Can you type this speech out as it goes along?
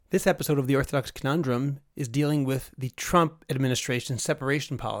This episode of the Orthodox Conundrum is dealing with the Trump administration's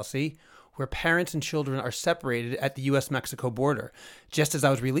separation policy, where parents and children are separated at the U.S.-Mexico border. Just as I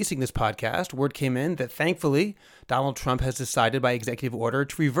was releasing this podcast, word came in that thankfully Donald Trump has decided by executive order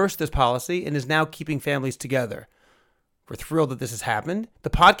to reverse this policy and is now keeping families together. We're thrilled that this has happened. The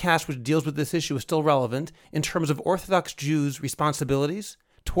podcast which deals with this issue is still relevant in terms of Orthodox Jews' responsibilities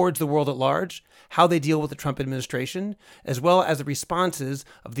towards the world at large, how they deal with the Trump administration, as well as the responses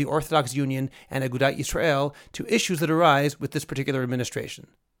of the Orthodox Union and Agudath Israel to issues that arise with this particular administration.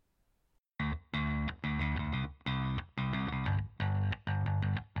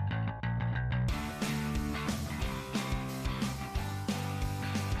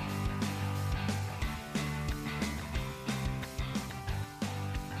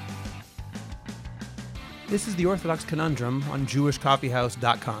 This is the Orthodox Conundrum on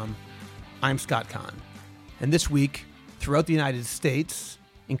JewishCoffeehouse.com. I'm Scott Kahn. And this week, throughout the United States,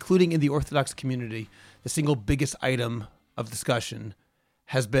 including in the Orthodox community, the single biggest item of discussion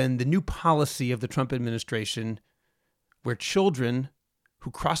has been the new policy of the Trump administration where children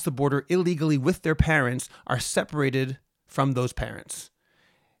who cross the border illegally with their parents are separated from those parents.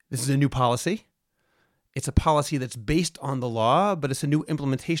 This is a new policy. It's a policy that's based on the law, but it's a new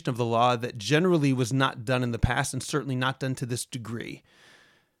implementation of the law that generally was not done in the past and certainly not done to this degree.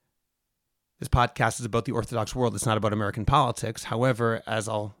 This podcast is about the Orthodox world. It's not about American politics. However, as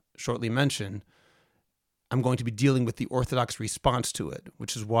I'll shortly mention, I'm going to be dealing with the Orthodox response to it,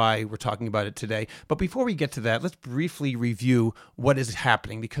 which is why we're talking about it today. But before we get to that, let's briefly review what is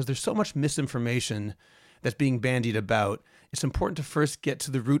happening, because there's so much misinformation that's being bandied about. It's important to first get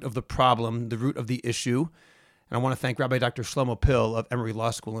to the root of the problem, the root of the issue. And I want to thank Rabbi Dr. Shlomo Pill of Emory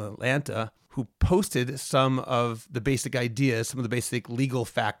Law School in Atlanta, who posted some of the basic ideas, some of the basic legal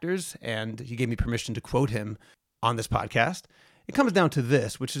factors, and he gave me permission to quote him on this podcast. It comes down to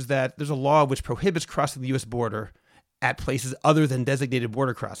this, which is that there's a law which prohibits crossing the U.S. border at places other than designated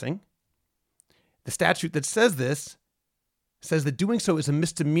border crossing. The statute that says this says that doing so is a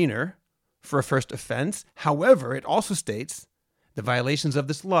misdemeanor for a first offense. However, it also states the violations of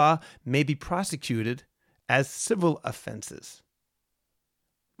this law may be prosecuted as civil offenses.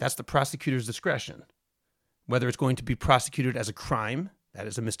 That's the prosecutor's discretion, whether it's going to be prosecuted as a crime, that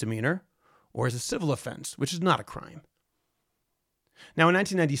is a misdemeanor, or as a civil offense, which is not a crime. Now, in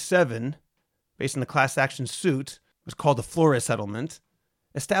 1997, based on the class action suit, it was called the Flores Settlement,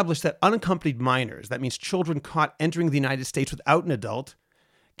 established that unaccompanied minors, that means children caught entering the United States without an adult,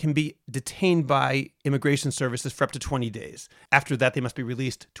 can be detained by immigration services for up to 20 days. After that, they must be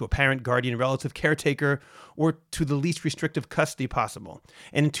released to a parent, guardian, relative, caretaker, or to the least restrictive custody possible.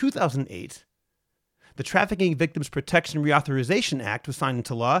 And in 2008, the Trafficking Victims Protection Reauthorization Act was signed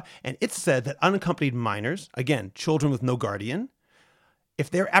into law, and it said that unaccompanied minors, again, children with no guardian, if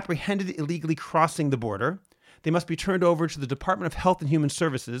they're apprehended illegally crossing the border, they must be turned over to the Department of Health and Human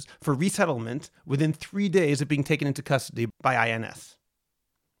Services for resettlement within 3 days of being taken into custody by INS.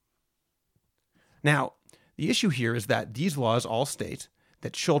 Now, the issue here is that these laws all state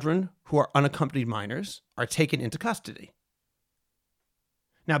that children who are unaccompanied minors are taken into custody.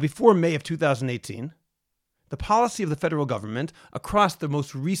 Now, before May of 2018, the policy of the federal government across the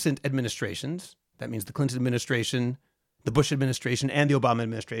most recent administrations, that means the Clinton administration, the Bush administration, and the Obama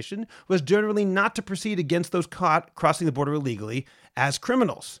administration, was generally not to proceed against those caught crossing the border illegally as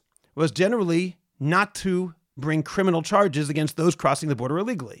criminals. It was generally not to bring criminal charges against those crossing the border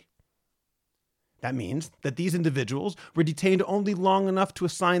illegally. That means that these individuals were detained only long enough to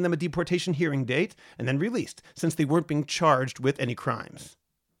assign them a deportation hearing date and then released, since they weren't being charged with any crimes.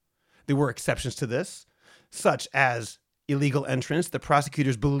 There were exceptions to this, such as illegal entrants that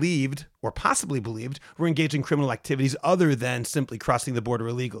prosecutors believed, or possibly believed, were engaged in criminal activities other than simply crossing the border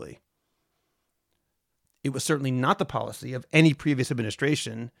illegally. It was certainly not the policy of any previous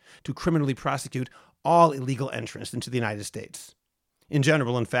administration to criminally prosecute all illegal entrants into the United States. In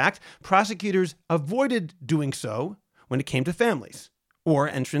general, in fact, prosecutors avoided doing so when it came to families or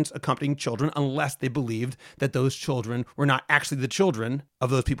entrants accompanying children unless they believed that those children were not actually the children of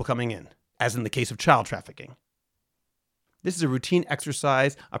those people coming in, as in the case of child trafficking. This is a routine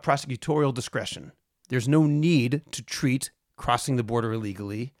exercise of prosecutorial discretion. There's no need to treat crossing the border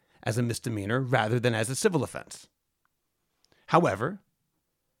illegally as a misdemeanor rather than as a civil offense. However,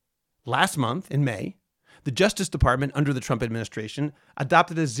 last month in May, the Justice Department under the Trump administration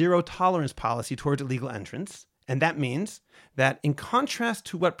adopted a zero-tolerance policy towards illegal entrants, and that means that in contrast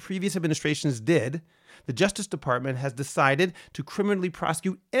to what previous administrations did, the Justice Department has decided to criminally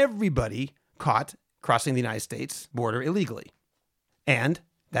prosecute everybody caught crossing the United States border illegally. And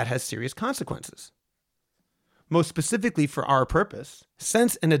that has serious consequences. Most specifically for our purpose,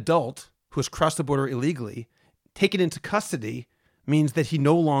 since an adult who has crossed the border illegally, taken into custody, means that he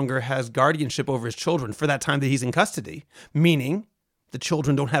no longer has guardianship over his children for that time that he's in custody, meaning the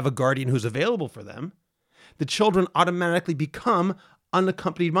children don't have a guardian who's available for them. The children automatically become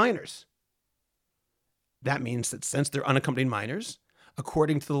unaccompanied minors. That means that since they're unaccompanied minors,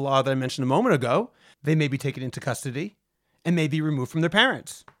 according to the law that I mentioned a moment ago, they may be taken into custody and may be removed from their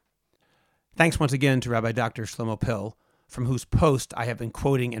parents. Thanks once again to Rabbi Dr. Shlomo Pill, from whose post I have been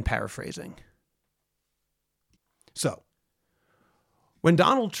quoting and paraphrasing. So, when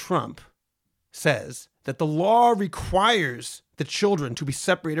Donald Trump says that the law requires the children to be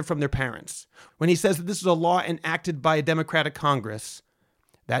separated from their parents, when he says that this is a law enacted by a Democratic Congress,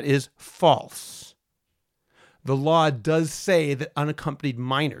 that is false. The law does say that unaccompanied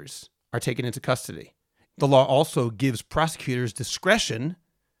minors are taken into custody. The law also gives prosecutors discretion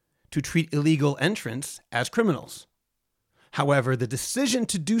to treat illegal entrants as criminals. However, the decision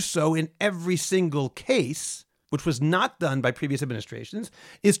to do so in every single case, which was not done by previous administrations,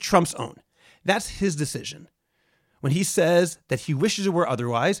 is Trump's own. That's his decision. When he says that he wishes it were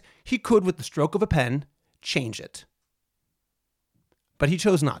otherwise, he could, with the stroke of a pen, change it. But he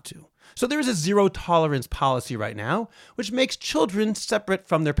chose not to. So there is a zero-tolerance policy right now, which makes children separate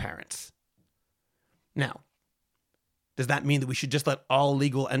from their parents. Now, does that mean that we should just let all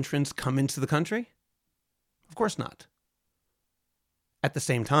legal entrants come into the country? Of course not. At the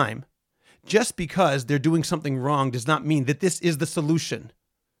same time, just because they're doing something wrong does not mean that this is the solution.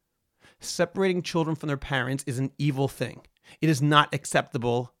 Separating children from their parents is an evil thing. It is not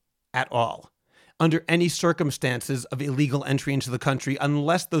acceptable at all, under any circumstances of illegal entry into the country,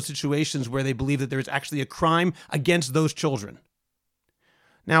 unless those situations where they believe that there is actually a crime against those children.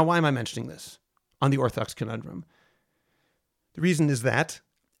 Now, why am I mentioning this on the Orthodox Conundrum? The reason is that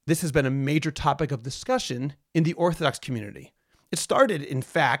this has been a major topic of discussion in the Orthodox community. It started, in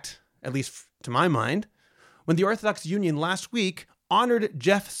fact, at least to my mind, when the Orthodox Union last week honored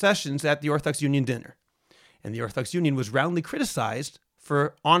Jeff Sessions at the Orthodox Union dinner. And the Orthodox Union was roundly criticized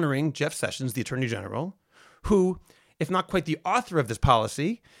for honoring Jeff Sessions, the Attorney General, who, if not quite the author of this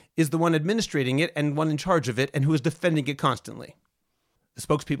policy, is the one administrating it and one in charge of it and who is defending it constantly. The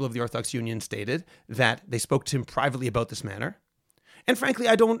spokespeople of the Orthodox Union stated that they spoke to him privately about this matter. And frankly,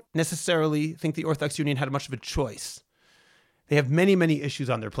 I don't necessarily think the Orthodox Union had much of a choice. They have many, many issues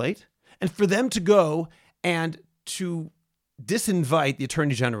on their plate. And for them to go and to disinvite the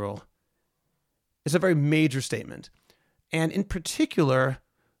Attorney General is a very major statement. And in particular,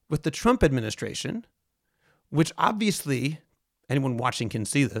 with the Trump administration, which obviously, anyone watching can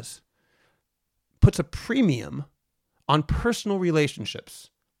see this, puts a premium on personal relationships.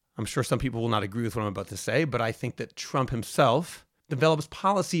 I'm sure some people will not agree with what I'm about to say, but I think that Trump himself develops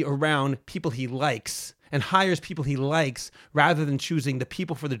policy around people he likes and hires people he likes rather than choosing the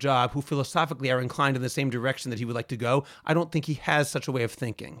people for the job who philosophically are inclined in the same direction that he would like to go. I don't think he has such a way of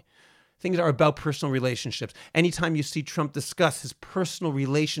thinking. Things are about personal relationships. Anytime you see Trump discuss his personal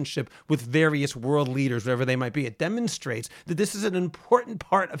relationship with various world leaders, whatever they might be, it demonstrates that this is an important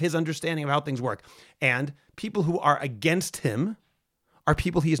part of his understanding of how things work. And people who are against him are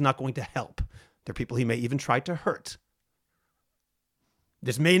people he is not going to help. They're people he may even try to hurt.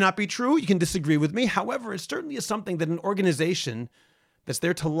 This may not be true. You can disagree with me. However, it certainly is something that an organization that's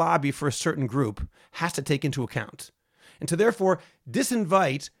there to lobby for a certain group has to take into account. And to therefore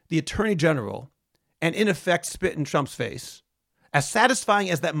disinvite the Attorney General and in effect spit in Trump's face, as satisfying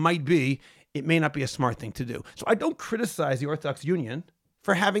as that might be, it may not be a smart thing to do. So I don't criticize the Orthodox Union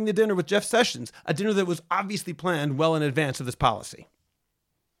for having the dinner with Jeff Sessions, a dinner that was obviously planned well in advance of this policy.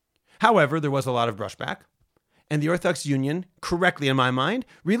 However, there was a lot of brushback. And the Orthodox Union, correctly in my mind,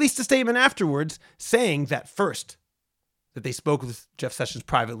 released a statement afterwards saying that first, that they spoke with Jeff Sessions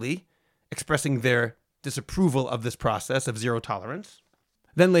privately, expressing their disapproval of this process of zero tolerance.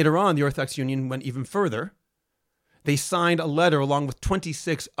 Then later on, the Orthodox Union went even further. They signed a letter along with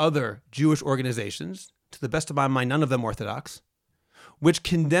 26 other Jewish organizations, to the best of my mind, none of them Orthodox, which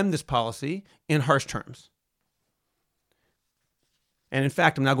condemned this policy in harsh terms. And in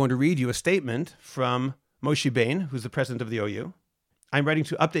fact, I'm now going to read you a statement from Moshe Bain, who's the president of the OU. I'm writing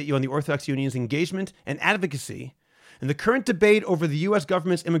to update you on the Orthodox Union's engagement and advocacy in the current debate over the U.S.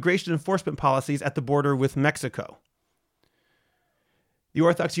 government's immigration enforcement policies at the border with Mexico. The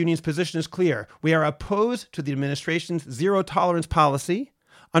Orthodox Union's position is clear. We are opposed to the administration's zero-tolerance policy,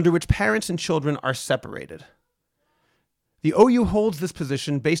 under which parents and children are separated. The OU holds this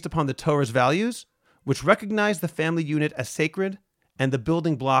position based upon the Torah's values, which recognize the family unit as sacred and the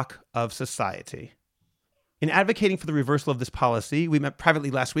building block of society. In advocating for the reversal of this policy, we met privately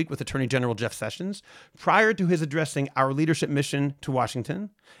last week with Attorney General Jeff Sessions prior to his addressing our leadership mission to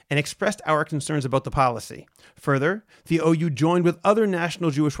Washington and expressed our concerns about the policy. Further, the OU joined with other national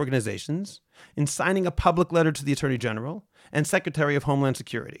Jewish organizations in signing a public letter to the Attorney General and Secretary of Homeland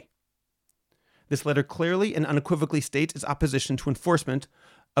Security. This letter clearly and unequivocally states its opposition to enforcement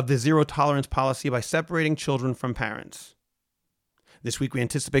of the zero-tolerance policy by separating children from parents. This week, we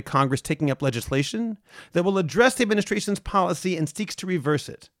anticipate Congress taking up legislation that will address the administration's policy and seeks to reverse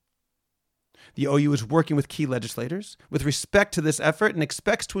it. The OU is working with key legislators with respect to this effort and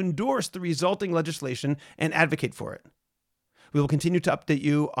expects to endorse the resulting legislation and advocate for it. We will continue to update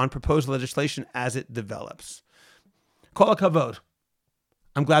you on proposed legislation as it develops. Kol hakavod.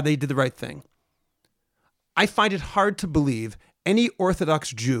 I'm glad they did the right thing. I find it hard to believe any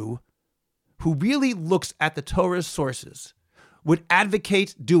Orthodox Jew who really looks at the Torah's sources would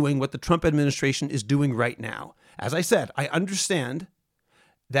advocate doing what the Trump administration is doing right now. As I said, I understand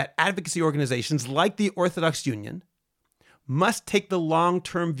that advocacy organizations like the Orthodox Union must take the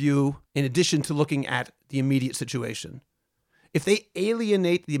long-term view in addition to looking at the immediate situation. If they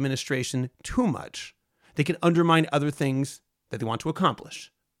alienate the administration too much, they can undermine other things that they want to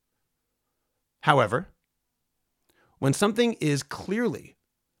accomplish. However, when something is clearly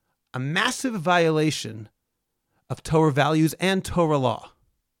a massive violation of Torah values and Torah law,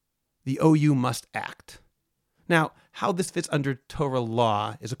 the OU must act. Now, how this fits under Torah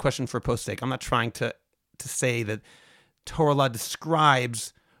law is a question for post's sake. I'm not trying to say that Torah law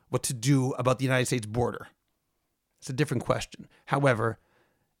describes what to do about the United States border. It's a different question. However,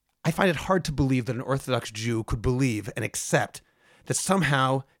 I find it hard to believe that an Orthodox Jew could believe and accept that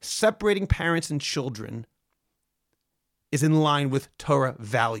somehow separating parents and children is in line with Torah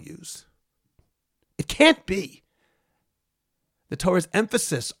values. It can't be. The Torah's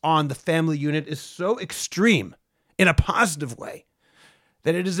emphasis on the family unit is so extreme in a positive way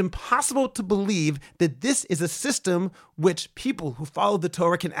that it is impossible to believe that this is a system which people who follow the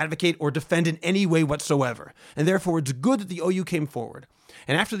Torah can advocate or defend in any way whatsoever. And therefore, it's good that the OU came forward.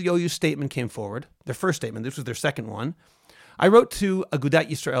 And after the OU statement came forward, their first statement, this was their second one, I wrote to Agudath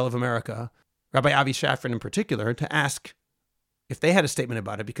Yisrael of America, Rabbi Avi Shafran in particular, to ask if they had a statement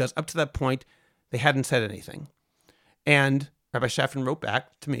about it, because up to that point, they hadn't said anything. And Rabbi Shafran wrote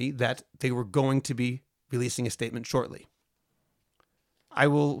back to me that they were going to be releasing a statement shortly. I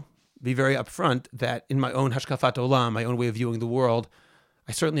will be very upfront that in my own hashkafat olam, my own way of viewing the world,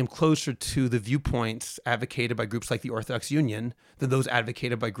 I certainly am closer to the viewpoints advocated by groups like the Orthodox Union than those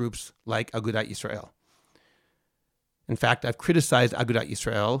advocated by groups like Agudath Yisrael. In fact, I've criticized Agudath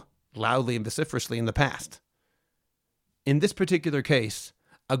Yisrael loudly and vociferously in the past. In this particular case,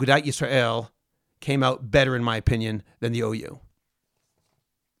 Agudath Yisrael came out better, in my opinion, than the OU.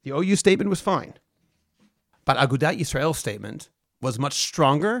 The OU statement was fine, but Agudath Yisrael's statement was much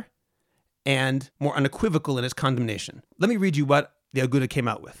stronger and more unequivocal in its condemnation. Let me read you what the Agudath came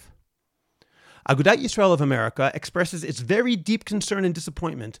out with. Agudath Yisrael of America expresses its very deep concern and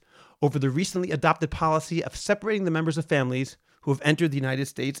disappointment over the recently adopted policy of separating the members of families who have entered the United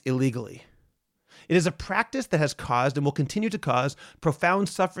States illegally. It is a practice that has caused and will continue to cause profound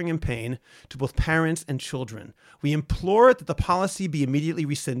suffering and pain to both parents and children. We implore that the policy be immediately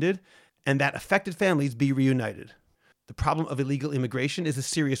rescinded and that affected families be reunited. The problem of illegal immigration is a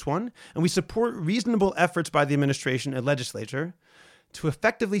serious one, and we support reasonable efforts by the administration and legislature to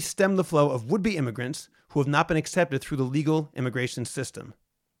effectively stem the flow of would-be immigrants who have not been accepted through the legal immigration system.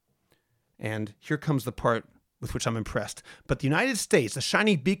 And here comes the part with which I'm impressed. But the United States, a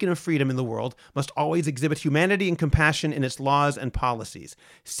shining beacon of freedom in the world, must always exhibit humanity and compassion in its laws and policies.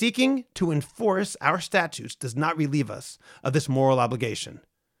 Seeking to enforce our statutes does not relieve us of this moral obligation.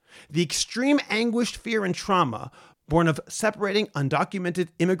 The extreme anguish, fear, and trauma born of separating undocumented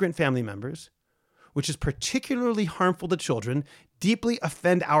immigrant family members, which is particularly harmful to children, deeply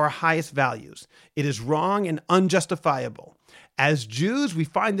offend our highest values. It is wrong and unjustifiable. As Jews, we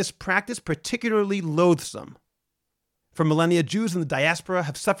find this practice particularly loathsome. For millennia, Jews in the diaspora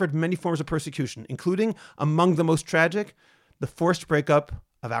have suffered many forms of persecution, including, among the most tragic, the forced breakup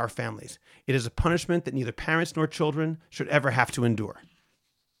of our families. It is a punishment that neither parents nor children should ever have to endure.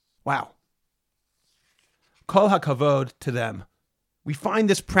 Wow. Kol hakavod to them. We find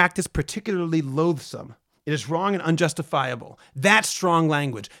this practice particularly loathsome. It is wrong and unjustifiable. That's strong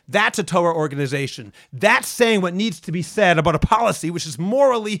language. That's a Torah organization. That's saying what needs to be said about a policy which is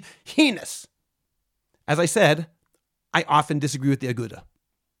morally heinous. As I said, I often disagree with the Agudath.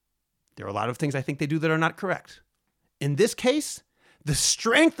 There are a lot of things I think they do that are not correct. In this case, the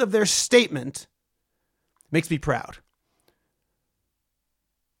strength of their statement makes me proud.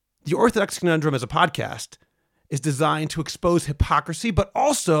 The Orthodox Conundrum as a podcast is designed to expose hypocrisy, but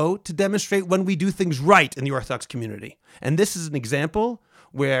also to demonstrate when we do things right in the Orthodox community. And this is an example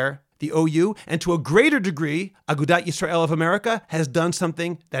where the OU, and to a greater degree, Agudath Yisrael of America, has done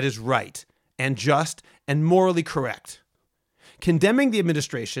something that is right and just and morally correct. Condemning the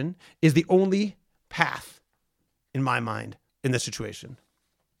administration is the only path, in my mind, in this situation.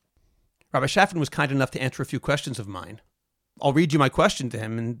 Rabbi Shafran was kind enough to answer a few questions of mine. I'll read you my question to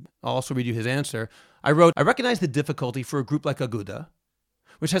him, and I'll also read you his answer. I wrote, I recognize the difficulty for a group like Agudath,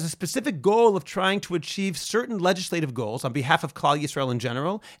 which has a specific goal of trying to achieve certain legislative goals on behalf of Klal Yisrael in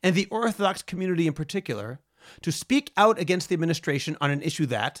general, and the Orthodox community in particular, to speak out against the administration on an issue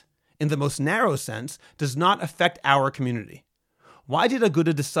that, in the most narrow sense, does not affect our community. Why did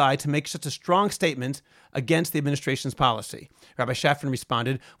Agudath decide to make such a strong statement against the administration's policy? Rabbi Shafran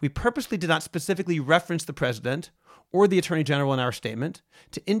responded, we purposely did not specifically reference the president or the Attorney General in our statement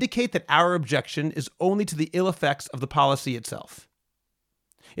to indicate that our objection is only to the ill effects of the policy itself.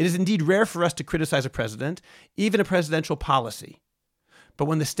 It is indeed rare for us to criticize a president, even a presidential policy. But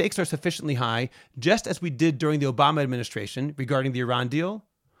when the stakes are sufficiently high, just as we did during the Obama administration regarding the Iran deal,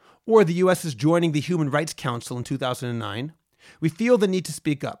 or the U.S.'s joining the Human Rights Council in 2009, we feel the need to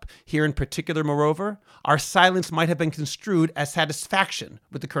speak up. Here in particular, moreover, our silence might have been construed as satisfaction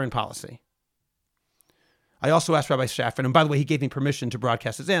with the current policy. I also asked Rabbi Shafran, and by the way, he gave me permission to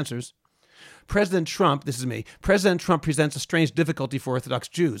broadcast his answers. President Trump presents a strange difficulty for Orthodox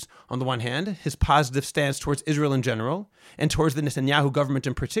Jews. On the one hand, his positive stance towards Israel in general, and towards the Netanyahu government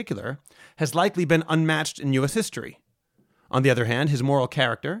in particular, has likely been unmatched in U.S. history. On the other hand, his moral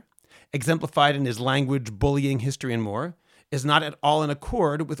character, exemplified in his language, bullying, history, and more, is not at all in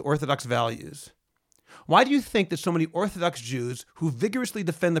accord with Orthodox values. Why do you think that so many Orthodox Jews who vigorously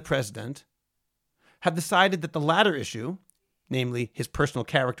defend the president have decided that the latter issue, namely his personal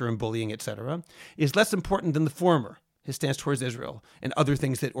character and bullying, etc., is less important than the former, his stance towards Israel, and other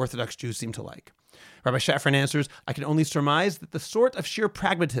things that Orthodox Jews seem to like? Rabbi Shafran answers, I can only surmise that the sort of sheer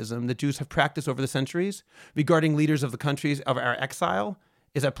pragmatism that Jews have practiced over the centuries regarding leaders of the countries of our exile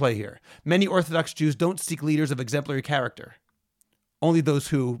is at play here. Many Orthodox Jews don't seek leaders of exemplary character. Only those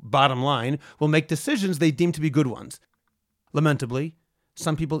who, bottom line, will make decisions they deem to be good ones. Lamentably,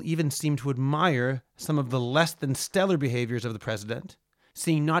 some people even seem to admire some of the less than stellar behaviors of the president,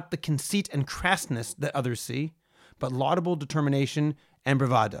 seeing not the conceit and crassness that others see, but laudable determination and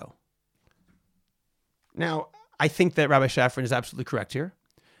bravado. Now, I think that Rabbi Shafran is absolutely correct here.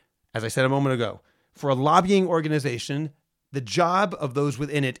 As I said a moment ago, for a lobbying organization, the job of those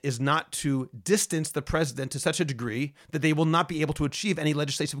within it is not to distance the president to such a degree that they will not be able to achieve any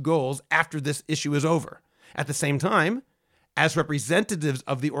legislative goals after this issue is over. At the same time, as representatives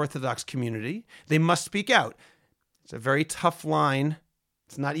of the Orthodox community, they must speak out. It's a very tough line.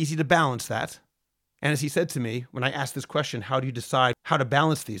 It's not easy to balance that. And as he said to me, when I asked this question, how do you decide how to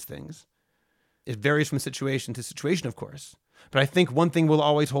balance these things? It varies from situation to situation, of course. But I think one thing will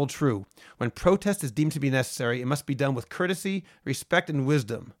always hold true. When protest is deemed to be necessary, it must be done with courtesy, respect, and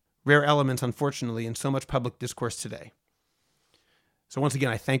wisdom, rare elements, unfortunately, in so much public discourse today. So once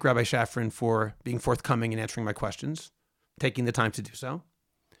again, I thank Rabbi Shafran for being forthcoming and answering my questions, taking the time to do so.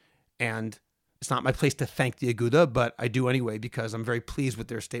 And it's not my place to thank the Agudath, but I do anyway because I'm very pleased with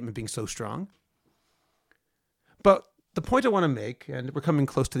their statement being so strong. But the point I want to make, and we're coming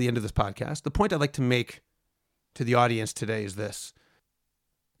close to the end of this podcast, the point I'd like to make to the audience today is this.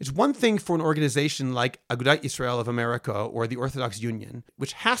 It's one thing for an organization like Agudath Yisrael of America or the Orthodox Union,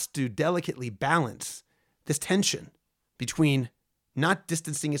 which has to delicately balance this tension between not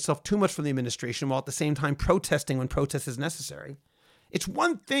distancing itself too much from the administration while at the same time protesting when protest is necessary. It's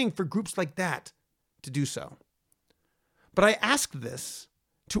one thing for groups like that to do so. But I ask this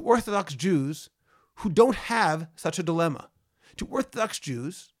to Orthodox Jews who don't have such a dilemma, to Orthodox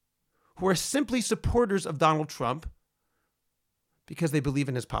Jews who are simply supporters of Donald Trump because they believe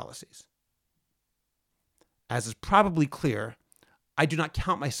in his policies. As is probably clear, I do not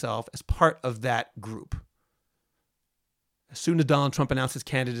count myself as part of that group. As soon as Donald Trump announced his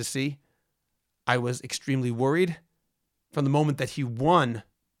candidacy, I was extremely worried. From the moment that he won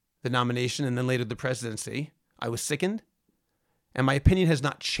the nomination and then later the presidency, I was sickened, and my opinion has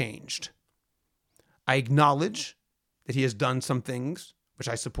not changed. I acknowledge that he has done some things which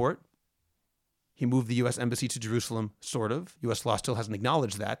I support. He moved the U.S. Embassy to Jerusalem, sort of. U.S. law still hasn't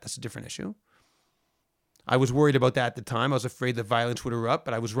acknowledged that. That's a different issue. I was worried about that at the time. I was afraid that violence would erupt,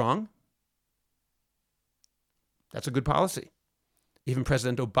 but I was wrong. That's a good policy. Even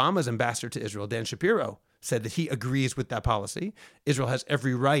President Obama's ambassador to Israel, Dan Shapiro, said that he agrees with that policy. Israel has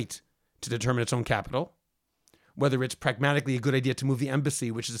every right to determine its own capital. Whether it's pragmatically a good idea to move the embassy,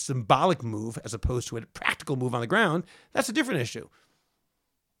 which is a symbolic move as opposed to a practical tactical move on the ground, that's a different issue.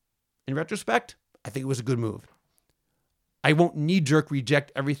 In retrospect, I think it was a good move. I won't knee-jerk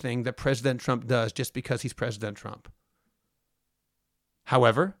reject everything that President Trump does just because he's President Trump.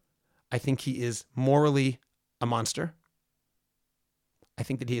 However, I think he is morally a monster. I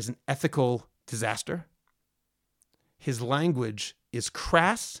think that he is an ethical disaster. His language is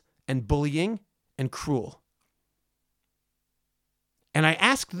crass and bullying and cruel. And I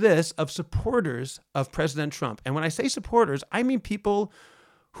ask this of supporters of President Trump. And when I say supporters, I mean people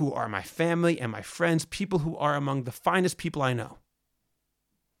who are my family and my friends, people who are among the finest people I know.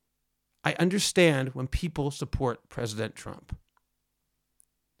 I understand when people support President Trump.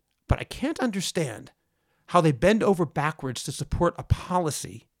 But I can't understand how they bend over backwards to support a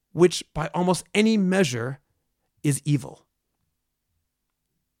policy which, by almost any measure, is evil.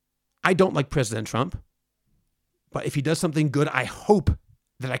 I don't like President Trump, but if he does something good, I hope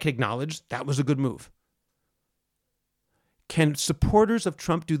that I can acknowledge that was a good move. Can supporters of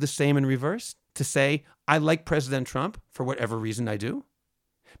Trump do the same in reverse? To say, I like President Trump for whatever reason I do,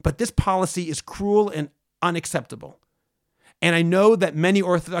 but this policy is cruel and unacceptable. And I know that many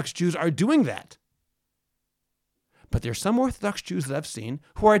Orthodox Jews are doing that. But there are some Orthodox Jews that I've seen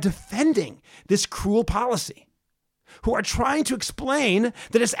who are defending this cruel policy, who are trying to explain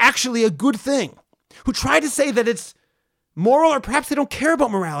that it's actually a good thing, who try to say that it's moral, or perhaps they don't care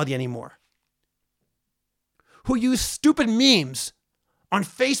about morality anymore, who use stupid memes on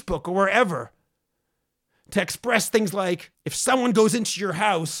Facebook or wherever to express things like, if someone goes into your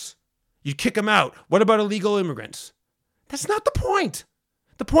house, you kick them out. What about illegal immigrants? That's not the point.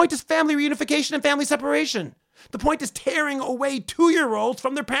 The point is family reunification and family separation. The point is tearing away 2-year-olds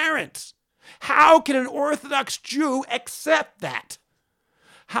from their parents. How can an Orthodox Jew accept that?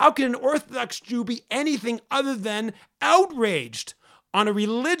 How can an Orthodox Jew be anything other than outraged on a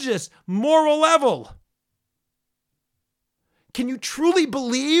religious, moral level? Can you truly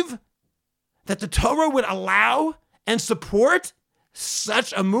believe that the Torah would allow and support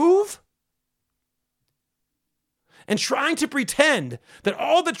such a move? And trying to pretend that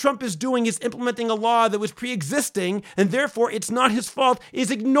all that Trump is doing is implementing a law that was pre-existing and therefore it's not his fault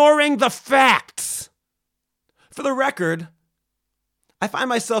is ignoring the facts. For the record, I find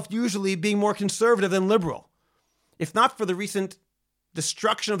myself usually being more conservative than liberal. If not for the recent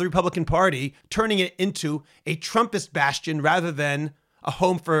destruction of the Republican Party, turning it into a Trumpist bastion rather than a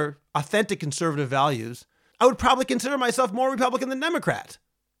home for authentic conservative values, I would probably consider myself more Republican than Democrat.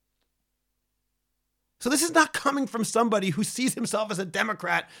 So this is not coming from somebody who sees himself as a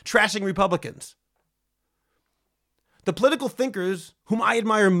Democrat trashing Republicans. The political thinkers whom I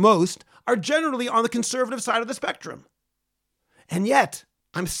admire most are generally on the conservative side of the spectrum. And yet,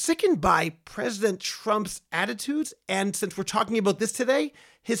 I'm sickened by President Trump's attitudes, and since we're talking about this today,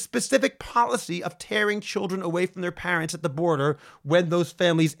 his specific policy of tearing children away from their parents at the border when those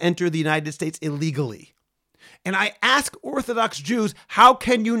families enter the United States illegally. And I ask Orthodox Jews, how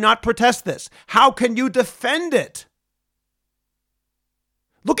can you not protest this? How can you defend it?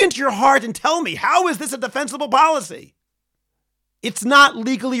 Look into your heart and tell me, how is this a defensible policy? It's not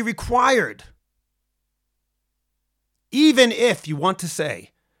legally required. Even if you want to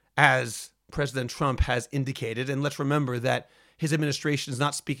say, as President Trump has indicated, and let's remember that his administration is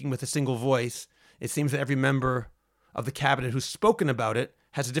not speaking with a single voice. It seems that every member of the cabinet who's spoken about it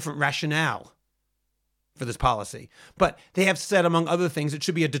has a different rationale for this policy. But they have said, among other things, it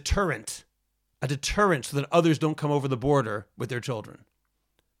should be a deterrent so that others don't come over the border with their children.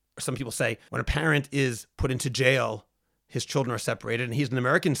 Or some people say, when a parent is put into jail, his children are separated, and he's an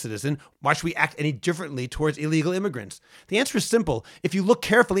American citizen, why should we act any differently towards illegal immigrants? The answer is simple. If you look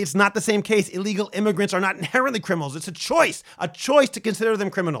carefully, it's not the same case. Illegal immigrants are not inherently criminals. It's a choice to consider them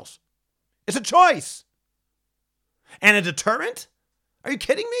criminals. It's a choice. And a deterrent? Are you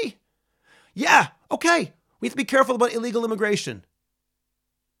kidding me? Yeah, okay. We have to be careful about illegal immigration.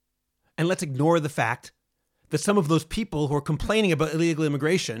 And let's ignore the fact that some of those people who are complaining about illegal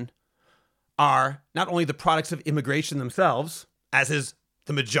immigration are not only the products of immigration themselves, as is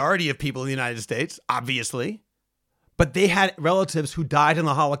the majority of people in the United States, obviously, but they had relatives who died in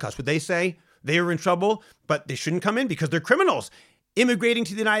the Holocaust. Would they say they were in trouble, but they shouldn't come in because they're criminals? Immigrating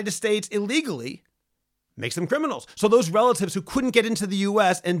to the United States illegally makes them criminals. So those relatives who couldn't get into the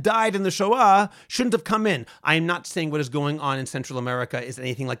U.S. and died in the Shoah shouldn't have come in. I am not saying what is going on in Central America is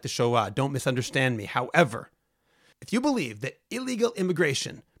anything like the Shoah. Don't misunderstand me. However, if you believe that illegal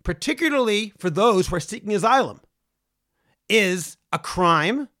immigration, particularly for those who are seeking asylum, is a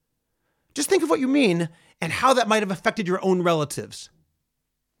crime, just think of what you mean and how that might have affected your own relatives.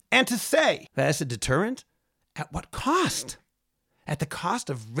 And to say that as a deterrent, at what cost? At the cost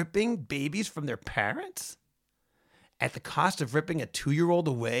of ripping babies from their parents? At the cost of ripping a 2-year-old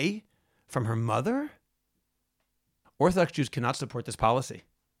away from her mother? Orthodox Jews cannot support this policy.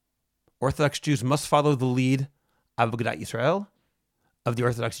 Orthodox Jews must follow the lead of Agudath Israel, of the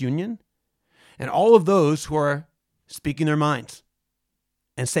Orthodox Union, and all of those who are speaking their minds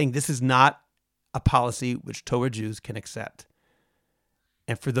and saying this is not a policy which Torah Jews can accept.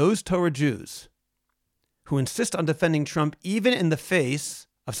 And for those Torah Jews who insist on defending Trump even in the face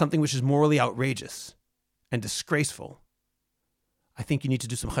of something which is morally outrageous and disgraceful, I think you need to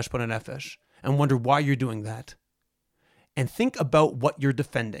do some cheshbon nefesh and wonder why you're doing that. And think about what you're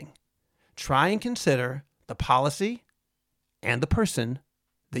defending. Try and consider the policy and the person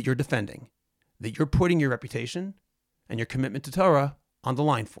that you're defending, that you're putting your reputation and your commitment to Torah on the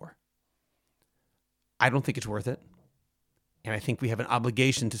line for. I don't think it's worth it, and I think we have an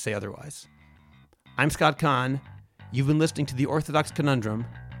obligation to say otherwise. I'm Scott Kahn. You've been listening to The Orthodox Conundrum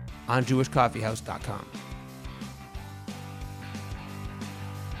on JewishCoffeehouse.com.